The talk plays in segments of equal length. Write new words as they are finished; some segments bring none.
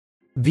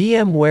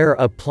VMware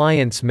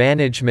Appliance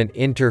Management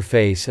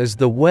Interface is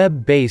the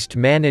web-based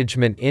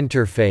management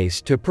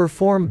interface to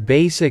perform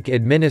basic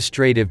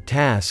administrative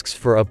tasks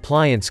for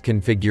appliance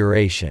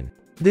configuration.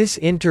 This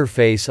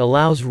interface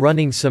allows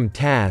running some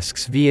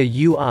tasks via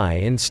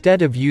UI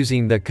instead of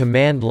using the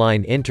command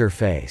line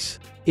interface.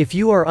 If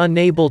you are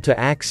unable to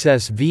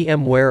access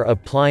VMware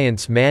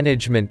Appliance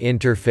Management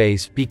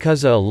Interface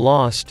because of a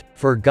lost,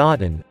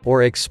 forgotten,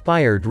 or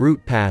expired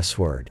root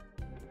password.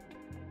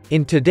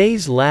 In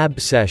today's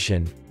lab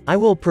session, I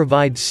will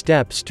provide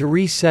steps to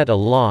reset a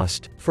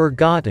lost,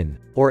 forgotten,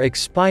 or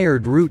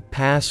expired root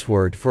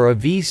password for a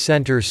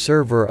vCenter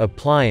Server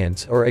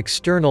Appliance or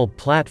External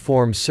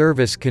Platform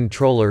Service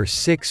Controller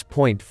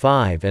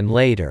 6.5 and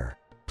later.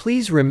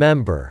 Please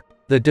remember,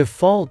 the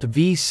default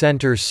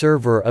vCenter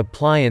Server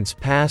Appliance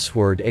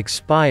password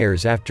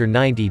expires after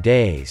 90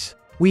 days.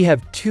 We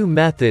have two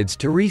methods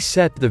to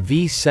reset the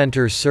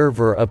vCenter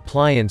Server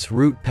Appliance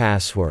root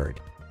password.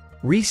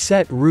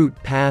 Reset root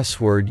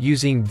password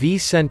using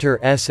vCenter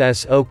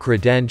SSO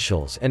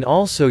credentials, and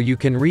also you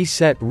can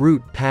reset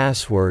root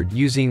password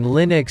using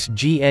Linux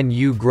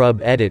GNU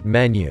GRUB edit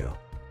menu.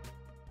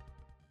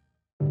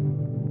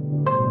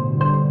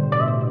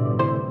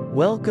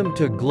 Welcome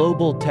to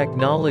Global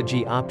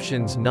Technology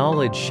Options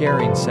Knowledge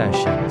Sharing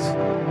Sessions.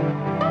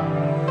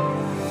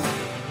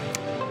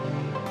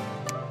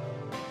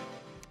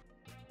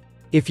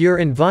 If your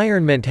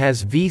environment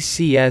has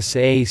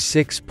VCSA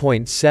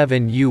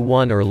 6.7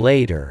 U1 or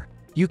later,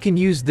 you can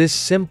use this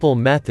simple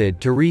method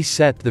to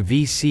reset the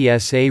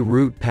VCSA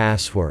root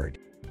password.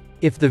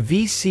 If the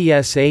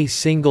VCSA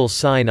single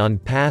sign-on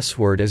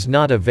password is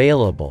not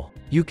available,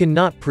 you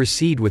cannot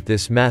proceed with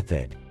this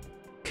method.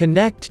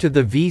 Connect to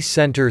the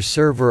vCenter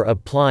Server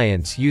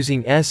Appliance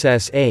using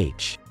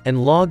SSH,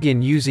 and log in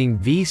using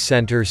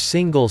vCenter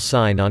single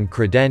sign-on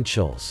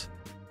credentials.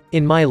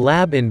 In my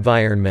lab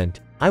environment,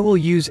 I will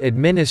use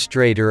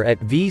administrator at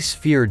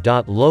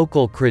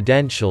vSphere.local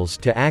credentials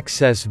to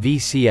access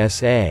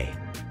VCSA.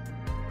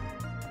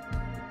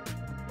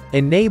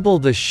 Enable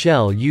the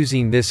shell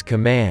using this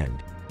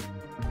command.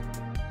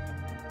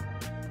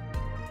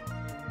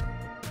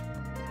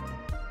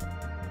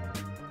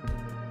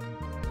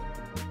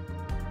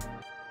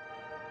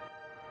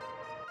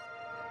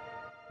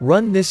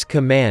 Run this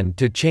command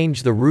to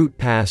change the root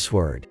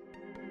password.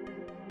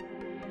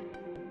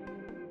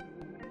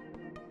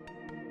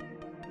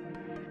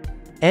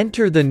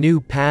 Enter the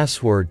new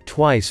password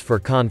twice for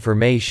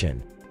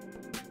confirmation.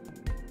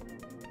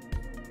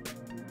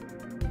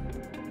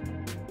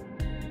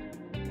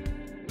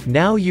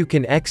 Now you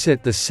can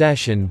exit the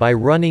session by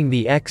running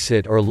the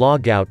exit or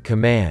logout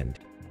command.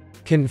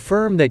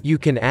 Confirm that you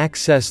can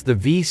access the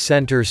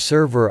vCenter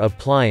Server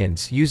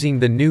Appliance using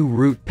the new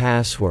root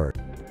password.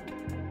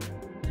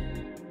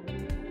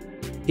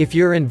 If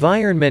your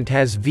environment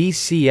has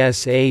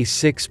VCSA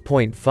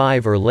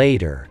 6.5 or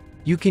later,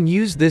 you can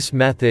use this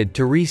method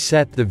to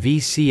reset the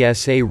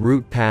VCSA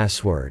root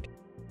password.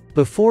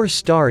 Before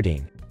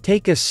starting,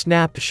 take a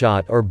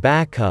snapshot or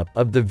backup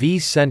of the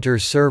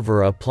vCenter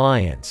Server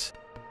Appliance.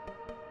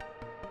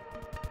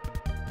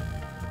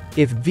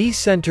 If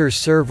vCenter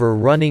Server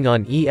running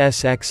on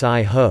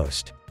ESXi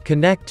host,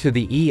 connect to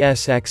the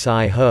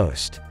ESXi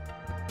host.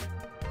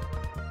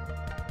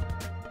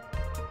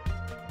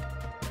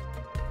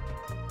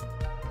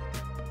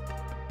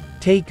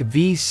 Take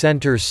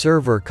vCenter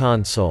Server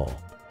Console.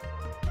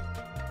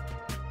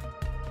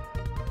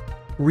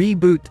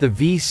 Reboot the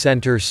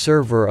vCenter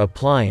Server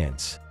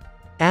Appliance.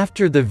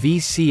 After the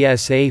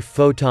VCSA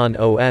Photon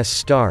OS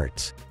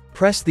starts,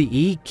 press the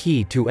E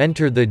key to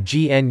enter the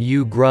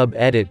GNU GRUB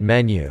edit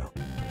menu.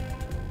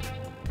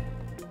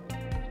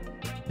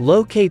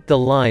 Locate the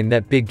line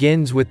that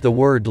begins with the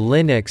word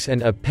Linux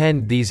and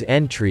append these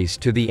entries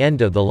to the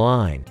end of the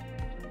line.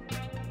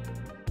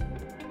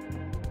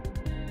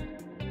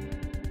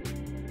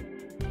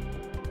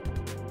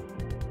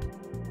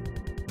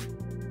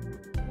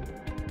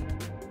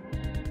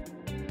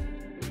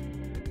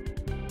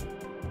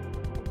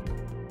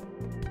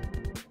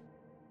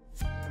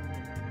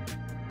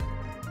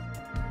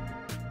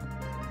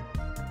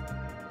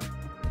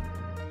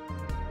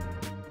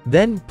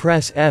 Then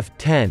press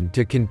F10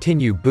 to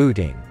continue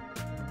booting.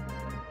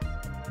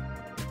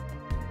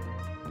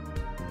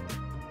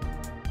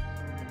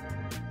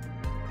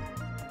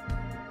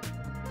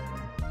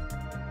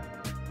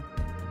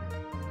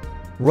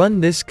 Run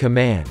this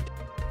command.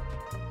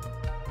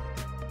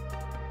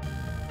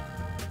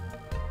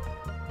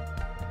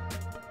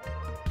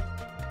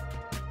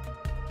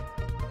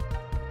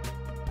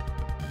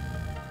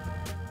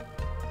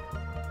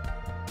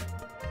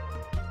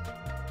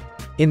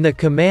 In the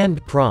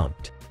command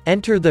prompt,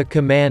 enter the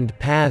command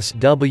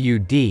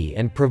passwd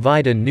and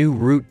provide a new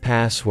root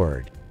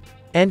password.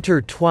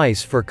 Enter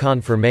twice for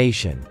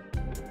confirmation.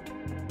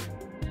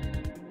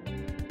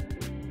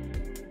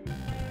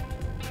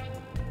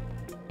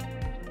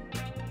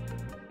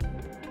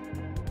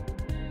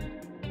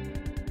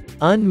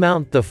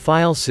 Unmount the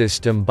file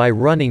system by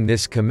running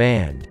this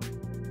command.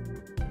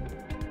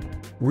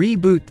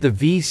 Reboot the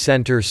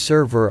vCenter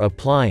Server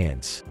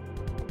Appliance.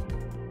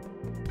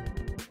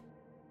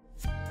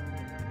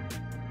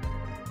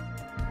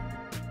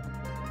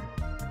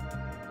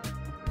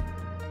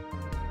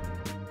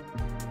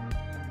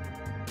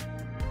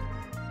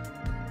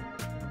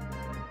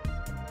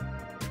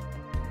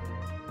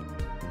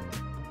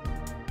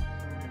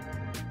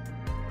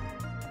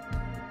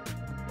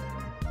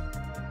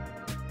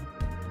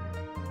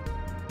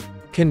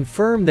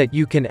 Confirm that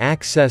you can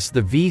access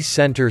the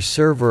vCenter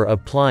Server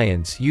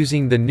Appliance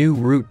using the new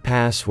root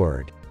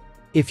password.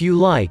 If you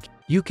like,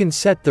 you can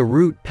set the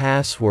root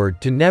password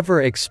to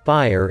never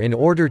expire in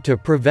order to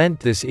prevent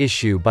this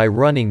issue by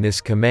running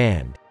this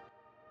command.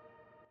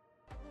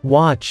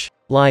 Watch,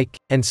 like,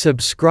 and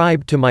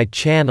subscribe to my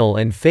channel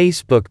and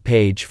Facebook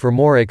page for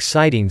more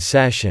exciting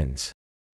sessions.